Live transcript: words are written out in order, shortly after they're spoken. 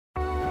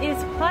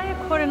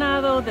Playa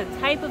Coronado, the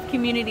type of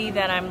community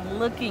that I'm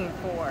looking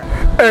for.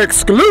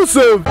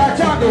 Exclusive!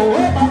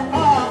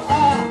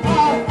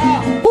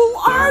 Who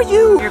are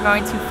you? You're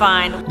going to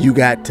find You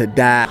got to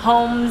die.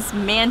 homes,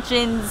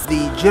 mansions,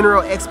 The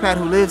general expat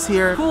who lives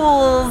here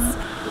pools.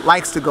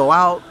 likes to go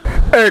out.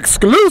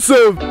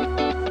 Exclusive!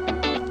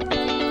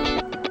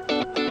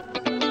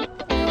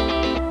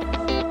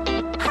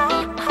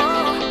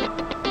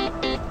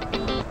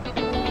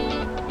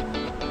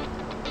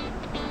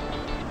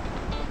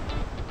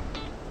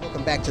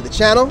 Welcome back to the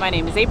channel. My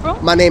name is April,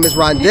 My name is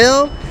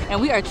Rondell. and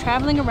we are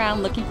traveling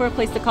around looking for a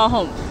place to call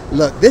home.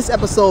 Look, this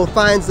episode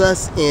finds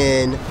us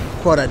in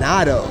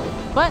Coronado.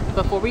 But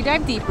before we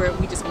dive deeper,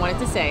 we just wanted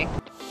to say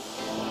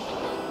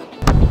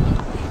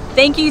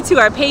thank you to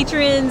our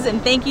patrons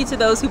and thank you to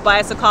those who buy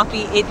us a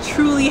coffee. It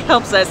truly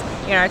helps us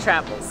in our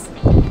travels.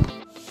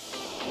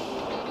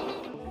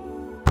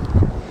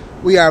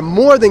 We are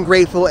more than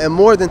grateful and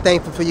more than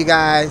thankful for you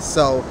guys.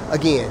 So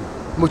again,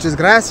 muchas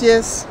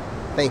gracias.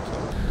 Thank you.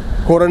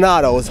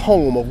 Coronado is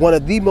home of one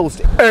of the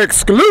most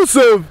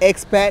Exclusive!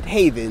 expat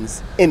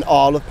havens in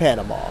all of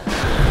Panama.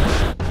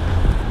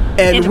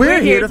 And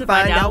we're here to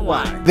find out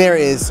why. There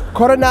is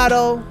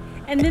Coronado.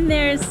 And then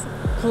there's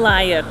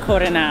Playa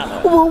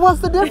Coronado. Well, what's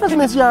the difference,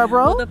 Miss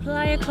Yarbrough? Well, the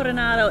Playa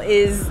Coronado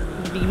is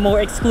the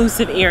more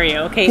exclusive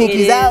area, okay? Pinkies it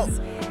is out.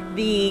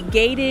 The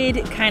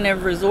gated kind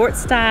of resort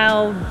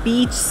style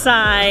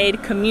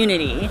beachside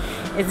community.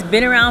 It's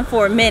been around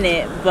for a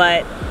minute,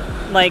 but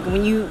like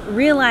when you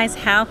realize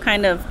how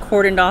kind of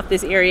cordoned off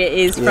this area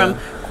is from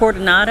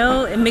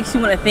Coronado, it makes you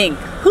want to think,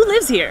 who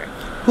lives here?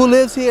 Who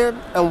lives here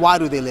and why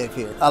do they live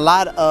here? A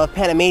lot of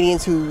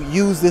Panamanians who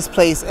use this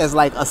place as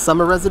like a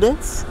summer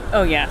residence.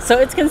 Oh yeah, so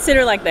it's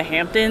considered like the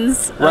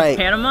Hamptons of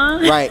Panama.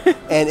 Right,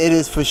 and it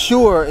is for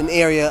sure an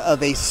area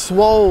of a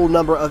swole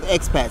number of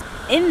expats.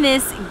 In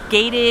this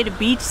gated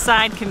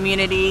beachside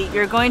community,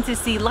 you're going to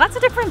see lots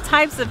of different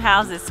types of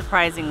houses,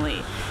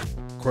 surprisingly.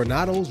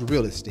 Coronado's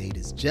real estate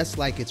is just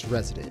like its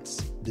residents,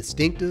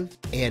 distinctive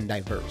and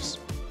diverse.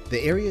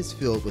 The area is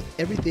filled with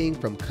everything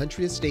from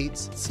country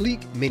estates,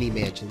 sleek mini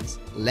mansions,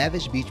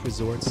 lavish beach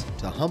resorts,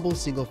 to humble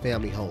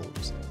single-family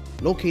homes.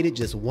 Located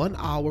just 1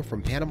 hour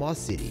from Panama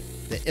City,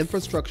 the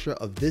infrastructure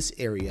of this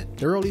area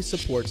thoroughly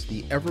supports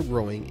the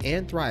ever-growing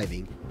and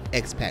thriving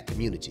expat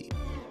community.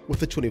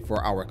 With a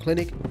 24-hour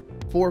clinic,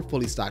 4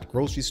 fully stocked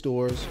grocery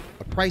stores,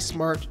 a Price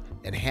Smart,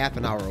 and half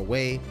an hour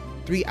away,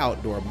 3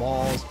 outdoor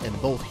malls,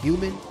 and both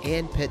human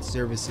and pet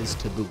services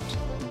to boot.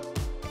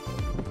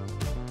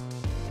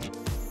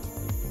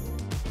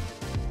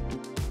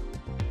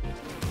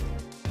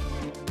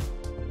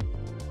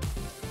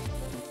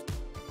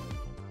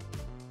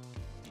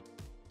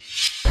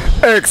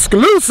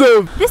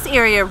 Exclusive! This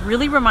area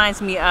really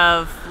reminds me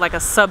of like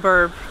a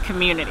suburb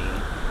community,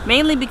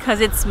 mainly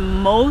because it's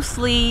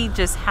mostly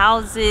just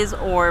houses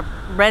or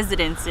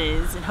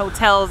residences and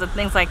hotels and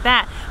things like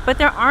that, but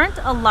there aren't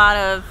a lot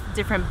of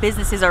different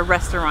businesses or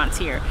restaurants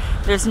here.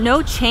 There's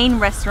no chain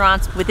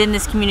restaurants within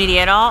this community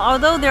at all,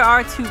 although there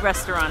are 2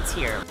 restaurants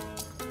here.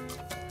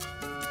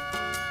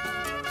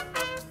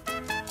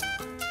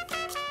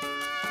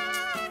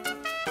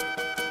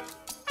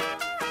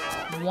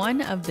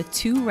 One of the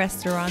 2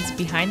 restaurants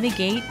behind the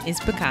gate is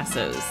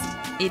Picasso's.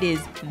 It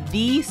is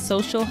the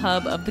social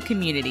hub of the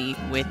community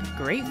with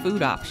great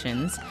food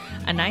options,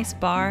 a nice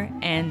bar,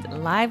 and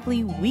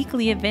lively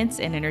weekly events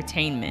and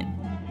entertainment.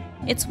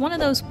 It's one of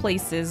those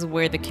places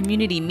where the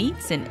community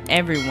meets and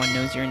everyone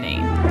knows your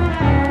name.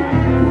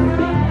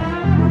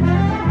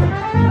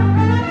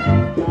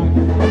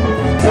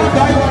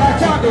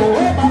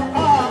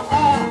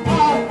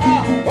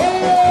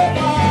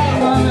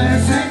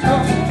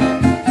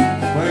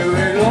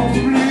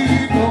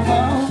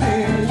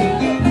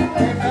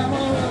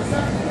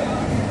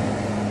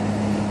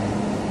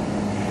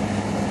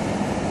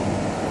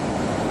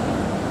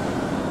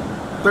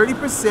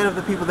 30% of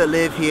the people that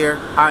live here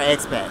are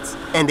expats,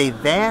 and a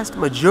vast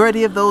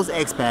majority of those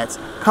expats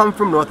come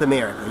from North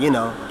America. You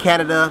know,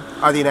 Canada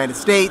or the United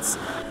States.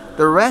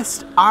 The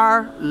rest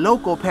are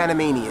local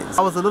Panamanians.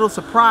 I was a little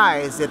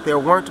surprised that there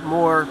weren't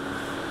more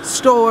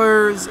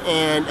stores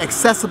and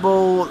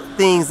accessible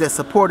things that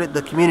supported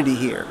the community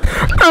here.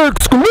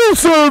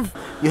 Exclusive!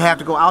 You have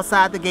to go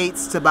outside the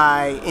gates to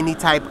buy any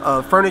type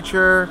of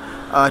furniture,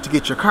 to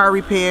get your car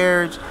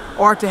repaired,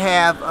 or to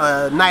have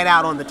a night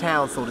out on the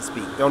town, so to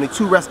speak. There are only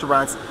 2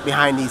 restaurants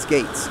behind these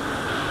gates.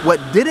 What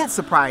didn't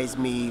surprise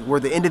me were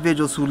the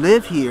individuals who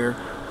live here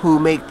who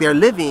make their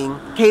living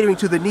catering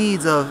to the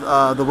needs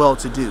of the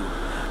well-to-do.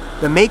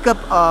 The makeup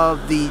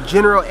of the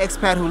general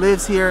expat who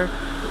lives here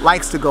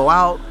likes to go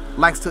out,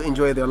 likes to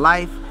enjoy their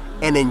life,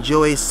 and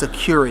enjoys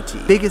security.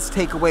 Biggest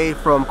takeaway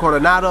from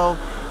Coronado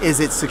is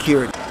its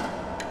security.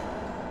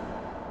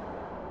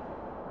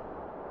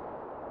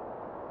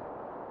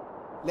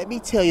 Let me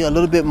tell you a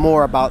little bit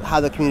more about how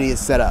the community is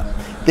set up.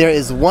 There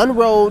is 1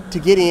 road to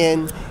get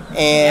in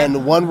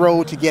and 1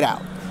 road to get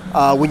out.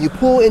 When you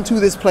pull into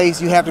this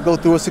place, you have to go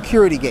through a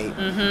security gate.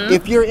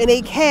 If you're in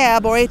a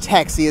cab or a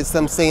taxi, as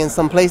some say in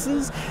some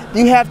places,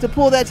 you have to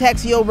pull that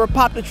taxi over,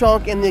 pop the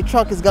trunk, and the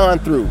trunk is gone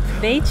through.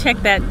 They check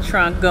that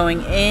trunk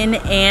going in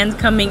and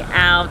coming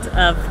out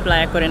of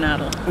Playa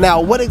Coronado.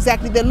 Now, what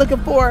exactly they're looking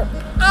for,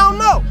 I don't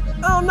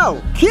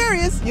know.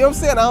 Curious, you know what I'm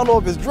saying? I don't know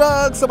if it's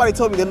drugs. Somebody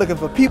told me they're looking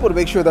for people to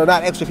make sure they're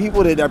not extra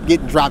people that are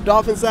getting dropped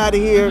off inside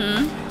of here.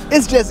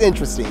 It's just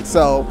interesting.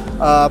 So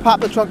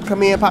pop the trunk to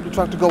come in, pop the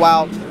trunk to go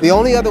out. The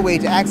only other way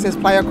to access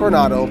Playa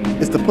Coronado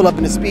is to pull up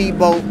in a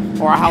speedboat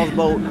or a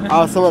houseboat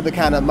or some other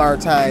kind of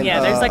maritime. Yeah,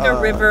 there's like a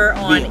river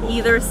on vehicle.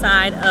 either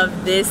side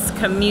of this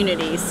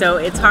community, so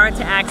it's hard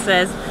to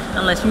access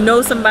unless you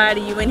know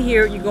somebody. You in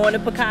here, you're going to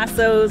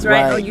Picasso's,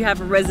 right? Or you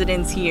have a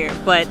residence here.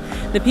 But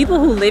the people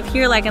who live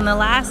here, like in the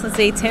last, let's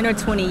say 10 or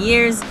 20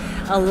 years,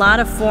 a lot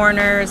of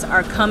foreigners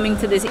are coming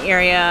to this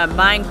area,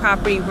 buying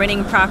property,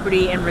 renting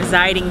property, and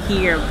residing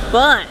here.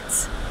 But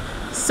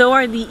so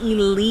are the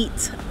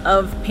elite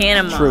of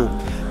Panama. True.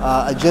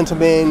 A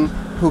gentleman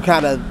who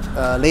kind of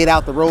laid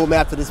out the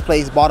roadmap to this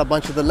place, bought a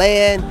bunch of the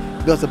land,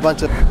 built a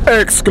bunch of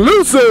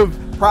Exclusive.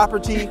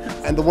 property,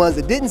 and the ones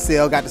that didn't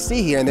sell got to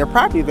see here, and their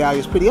property value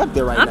is pretty up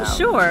there right now. I'm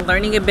sure.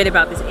 Learning a bit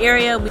about this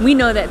area, we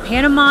know that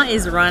Panama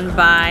is run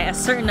by a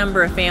certain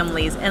number of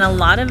families, and a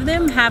lot of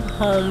them have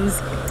homes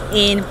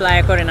in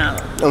Playa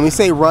Coronado. When we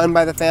say run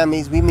by the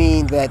families, we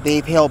mean that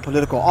they've held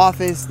political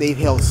office, they've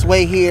held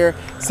sway here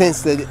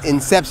since the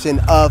inception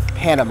of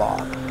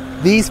Panama.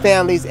 These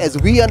families, as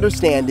we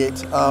understand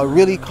it,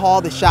 really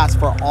call the shots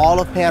for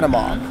all of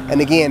Panama. And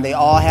again, they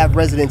all have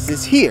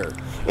residences here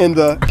in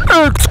the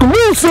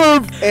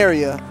Exclusive.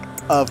 area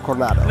of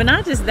Coronado. But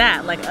not just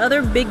that, like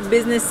other big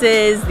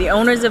businesses, the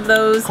owners of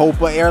those,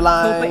 Copa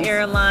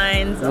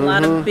Airlines, a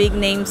lot of big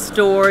name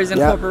stores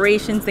and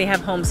corporations, they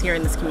have homes here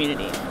in this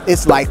community.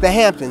 It's like the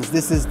Hamptons.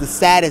 This is the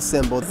status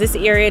symbol. This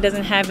area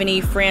doesn't have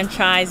any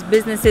franchise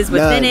businesses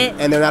within it.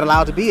 And they're not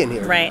allowed to be in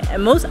here. Right,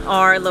 and most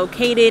are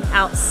located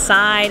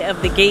outside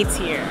of the gates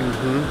here.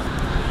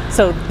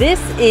 So this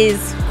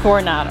is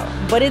Coronado,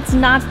 but it's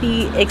not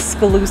the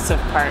exclusive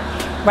part.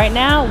 Right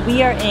now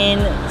we are in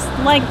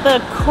like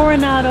the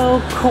Coronado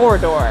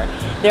corridor.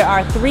 There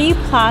are 3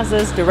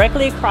 plazas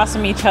directly across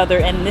from each other,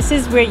 and this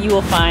is where you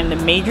will find the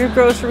major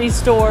grocery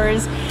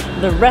stores,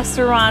 the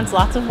restaurants,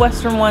 lots of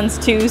Western ones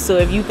too. So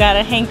if you got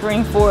a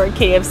hankering for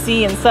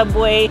KFC and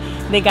Subway,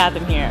 they got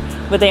them here.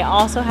 But they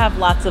also have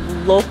lots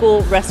of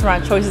local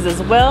restaurant choices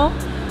as well,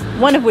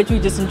 one of which we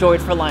just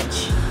enjoyed for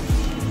lunch.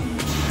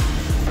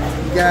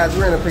 Guys,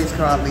 we're in a place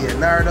called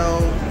Leonardo,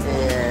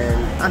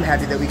 and I'm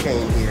happy that we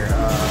came here.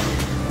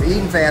 We're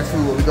eating fast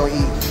food, but we're gonna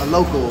eat a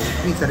local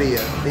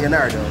pizzeria,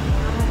 Leonardo.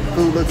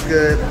 Food looks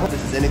good.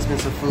 This is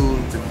inexpensive food,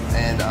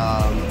 and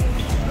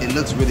it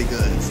looks really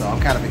good. So I'm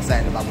kind of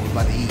excited about what we're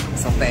about to eat.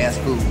 Some fast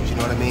food, you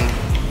know what I mean?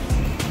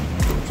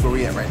 That's where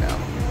we're at right now.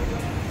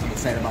 I'm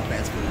excited about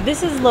fast food.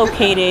 This is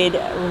located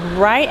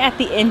right at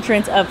the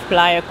entrance of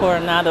Playa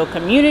Coronado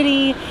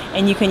community,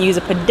 and you can use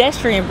a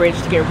pedestrian bridge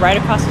to get right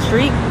across the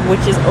street,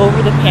 which is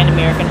over the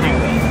Pan-American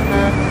Highway.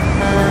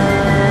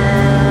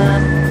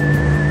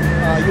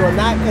 You are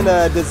not in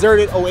a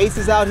deserted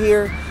oasis out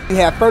here. You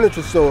have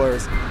furniture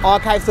stores, all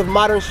types of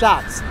modern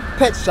shops,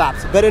 pet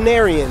shops,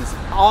 veterinarians,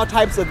 all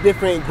types of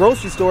different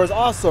grocery stores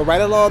also right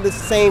along this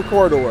same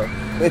corridor.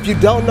 If you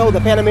don't know, the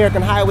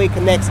Pan-American Highway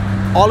connects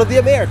all of the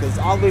Americas,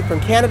 all the way from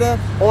Canada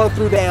on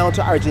through down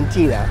to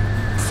Argentina.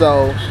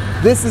 So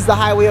this is the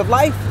highway of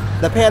life.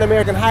 The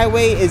Pan-American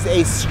Highway is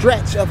a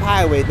stretch of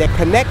highway that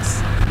connects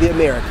the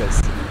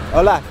Americas.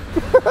 Hola.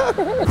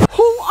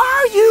 Who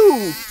are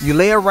you? You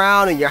lay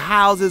around in your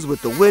houses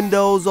with the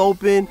windows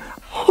open.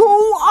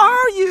 Who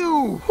are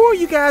you? Who are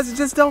you guys that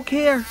just don't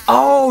care?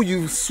 Oh,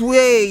 you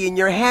sway in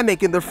your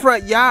hammock in the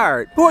front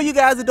yard. Who are you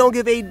guys that don't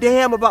give a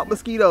damn about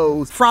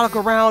mosquitoes? Frolic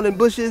around in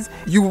bushes.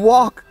 You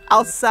walk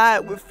outside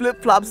with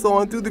flip-flops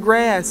on through the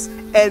grass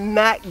and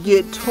not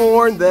get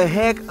torn the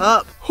heck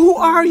up. Who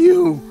are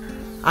you?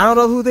 I don't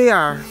know who they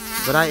are,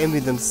 but I envy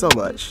them so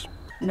much.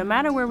 No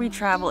matter where we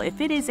travel, if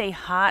it is a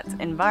hot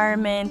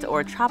environment or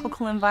a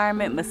tropical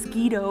environment,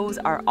 mosquitoes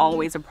are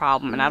always a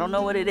problem. And I don't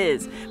know what it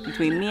is.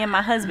 Between me and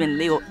my husband,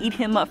 they will eat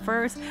him up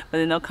first, but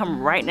then they'll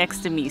come right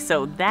next to me.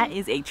 So that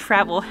is a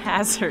travel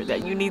hazard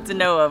that you need to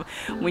know of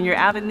when you're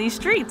out in these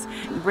streets.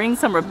 Bring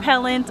some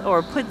repellent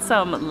or put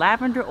some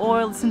lavender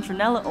oil,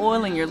 citronella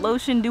oil in your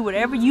lotion. Do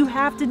whatever you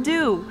have to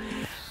do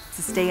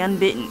to stay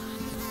unbitten.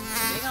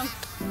 They're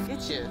gonna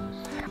get you.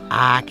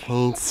 I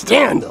can't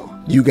stand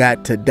them. You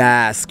got to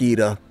die,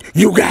 Skeeter.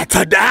 You got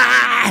to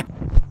die!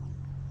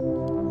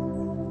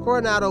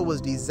 Coronado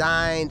was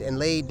designed and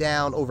laid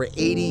down over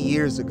 80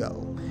 years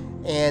ago.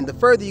 And the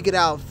further you get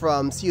out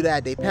from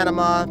Ciudad de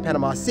Panama,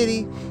 Panama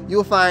City,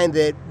 you'll find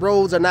that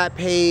roads are not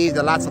paved,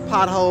 there are lots of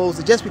potholes.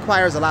 It just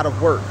requires a lot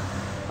of work.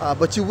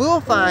 But you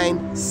will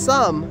find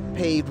some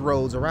paved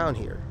roads around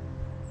here.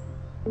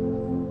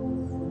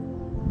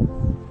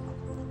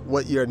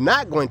 What you're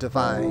not going to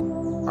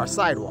find are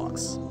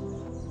sidewalks.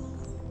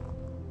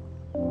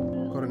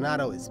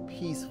 Coronado is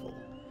peaceful,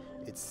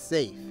 it's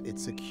safe,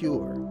 it's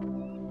secure.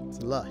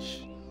 It's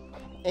lush.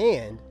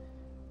 And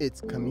it's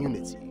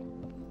community.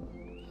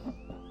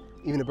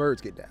 Even the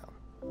birds get down.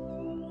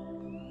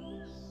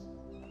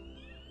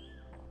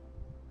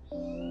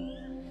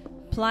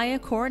 Playa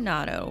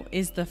Coronado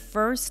is the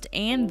first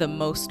and the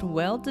most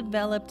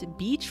well-developed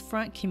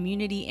beachfront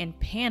community in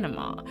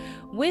Panama,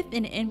 with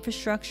an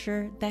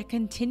infrastructure that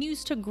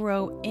continues to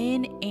grow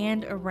in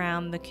and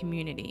around the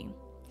community.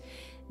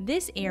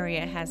 This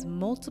area has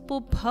multiple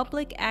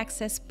public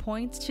access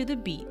points to the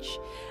beach,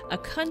 a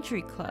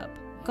country club,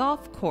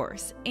 golf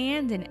course,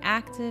 and an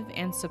active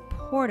and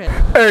supportive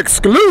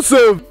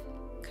Exclusive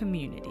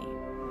community.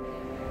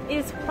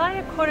 Is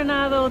Playa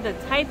Coronado the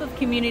type of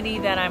community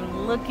that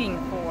I'm looking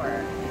for?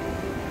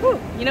 Whew.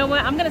 You know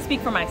what? I'm gonna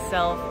speak for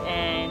myself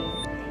and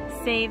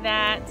say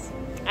that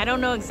I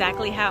don't know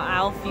exactly how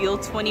I'll feel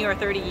 20 or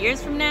 30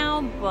 years from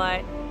now,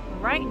 but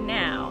right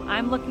now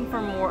I'm looking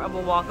for more of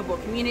a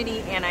walkable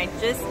community, and I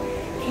just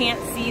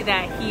can't see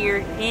that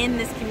here in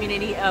this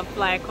community of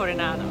Playa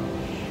Coronado.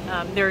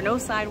 There are no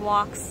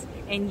sidewalks,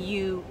 and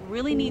you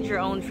really need your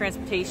own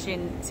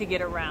transportation to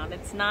get around.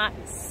 It's not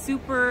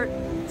super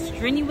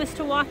strenuous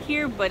to walk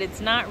here, but it's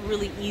not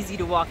really easy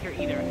to walk here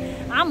either.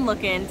 I'm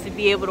looking to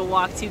be able to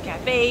walk to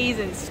cafes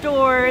and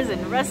stores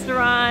and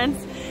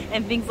restaurants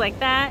and things like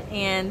that,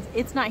 and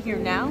it's not here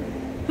now.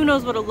 Who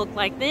knows what it'll look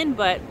like then,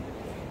 but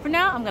for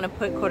now I'm gonna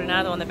put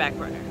Coronado on the back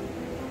burner.